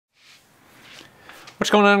What's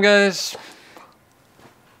going on, guys?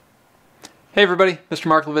 Hey everybody, Mr.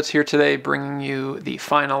 Marklovitz here today, bringing you the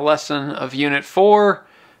final lesson of Unit 4,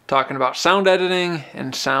 talking about sound editing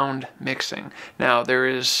and sound mixing. Now, there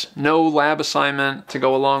is no lab assignment to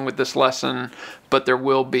go along with this lesson, but there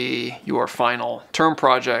will be your final term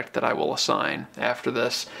project that I will assign after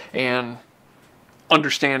this, and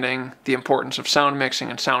understanding the importance of sound mixing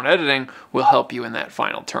and sound editing will help you in that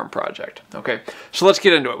final term project. Okay, so let's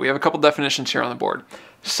get into it. We have a couple definitions here on the board.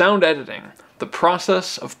 Sound editing, the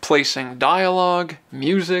process of placing dialogue,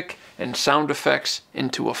 music, and sound effects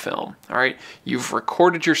into a film. All right, you've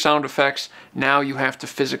recorded your sound effects, now you have to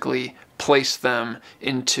physically place them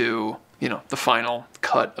into, the final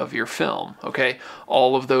cut of your film. Okay,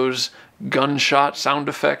 all of those gunshot sound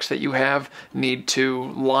effects that you have need to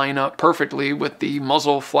line up perfectly with the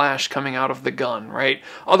muzzle flash coming out of the gun, right?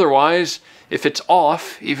 Otherwise, if it's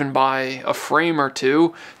off, even by a frame or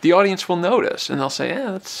two, the audience will notice and they'll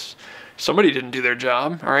say, somebody didn't do their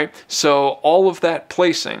job, all right? So all of that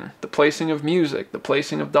placing, the placing of music, the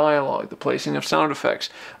placing of dialogue, the placing of sound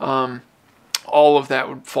effects, all of that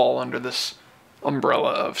would fall under this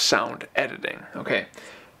umbrella of sound editing, okay?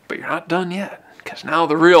 But you're not done yet, because now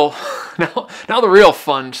the real now the real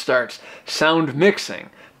fun starts. Sound mixing,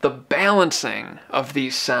 the balancing of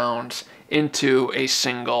these sounds into a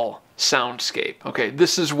single soundscape. Okay,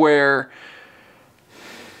 this is where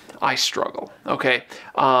I struggle. Okay,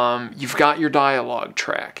 you've got your dialogue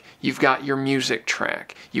track, you've got your music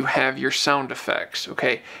track, you have your sound effects.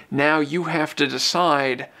 Okay, now you have to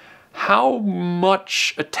decide how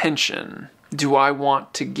much attention do I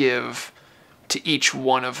want to give to each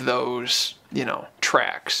one of those,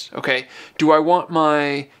 tracks. Okay, do I want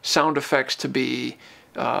my sound effects to be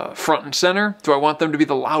front and center? Do I want them to be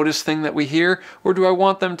the loudest thing that we hear? Or do I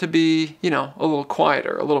want them to be, a little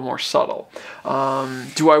quieter, a little more subtle?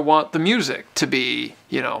 Do I want the music to be,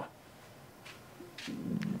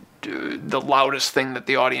 the loudest thing that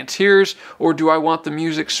the audience hears? Or do I want the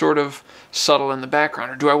music sort of subtle in the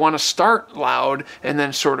background? Or do I want to start loud and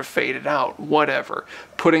then sort of fade it out? Whatever.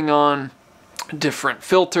 Putting on different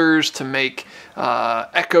filters to make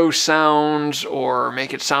echo sounds or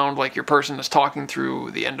make it sound like your person is talking through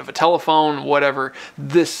the end of a telephone, whatever.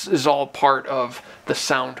 This is all part of the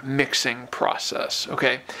sound mixing process,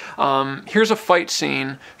 okay? Here's a fight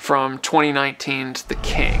scene from 2019's The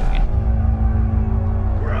King.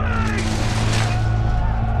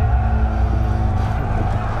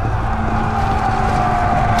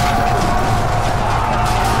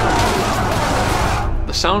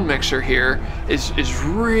 Sound mixer here is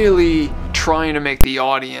really trying to make the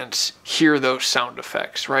audience hear those sound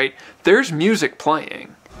effects, right? There's music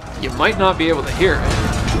playing. You might not be able to hear it,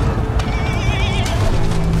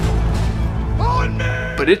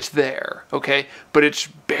 but it's there, okay? But it's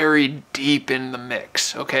buried deep in the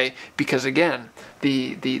mix, okay? Because again,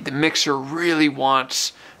 the mixer really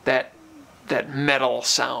wants that metal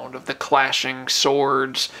sound of the clashing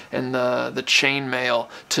swords and the chainmail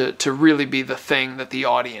to really be the thing that the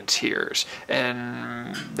audience hears.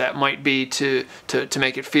 And that might be to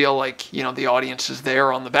make it feel like, the audience is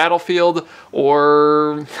there on the battlefield,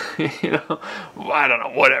 or, I don't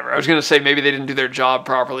know, whatever. I was going to say maybe they didn't do their job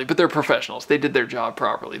properly, but they're professionals. They did their job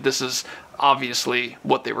properly. This is obviously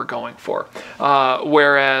what they were going for.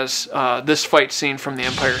 Whereas this fight scene from The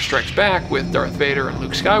Empire Strikes Back with Darth Vader and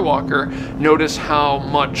Luke Skywalker, notice how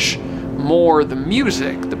much more the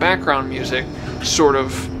music, the background music, sort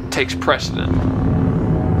of takes precedent.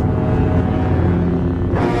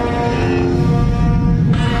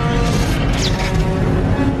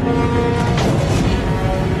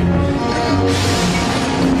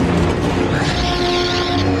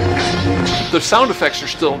 The sound effects are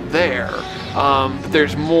still there, but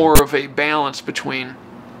there's more of a balance between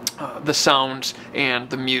the sounds and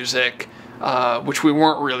the music, which we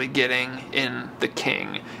weren't really getting in The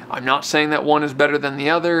King. I'm not saying that one is better than the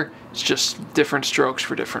other, it's just different strokes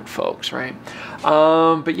for different folks, right?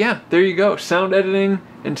 But yeah, there you go. Sound editing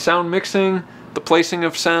and sound mixing, the placing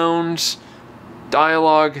of sounds,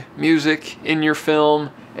 dialogue, music in your film,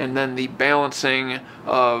 and then the balancing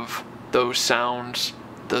of those sounds,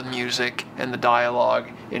 the music, and the dialogue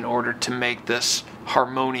in order to make this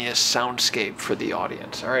harmonious soundscape for the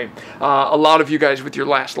audience. All right. A lot of you guys with your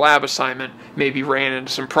last lab assignment maybe ran into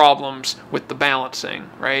some problems with the balancing,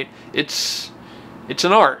 right? It's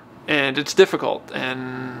an art, and it's difficult,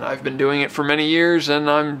 and I've been doing it for many years, and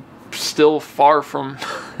I'm still far from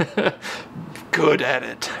good at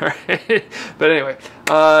it. Right? But anyway,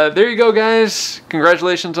 there you go, guys.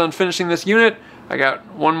 Congratulations on finishing this unit. I got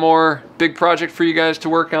one more big project for you guys to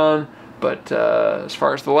work on, but as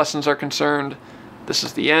far as the lessons are concerned, this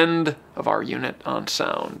is the end of our unit on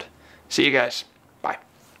sound. See you guys.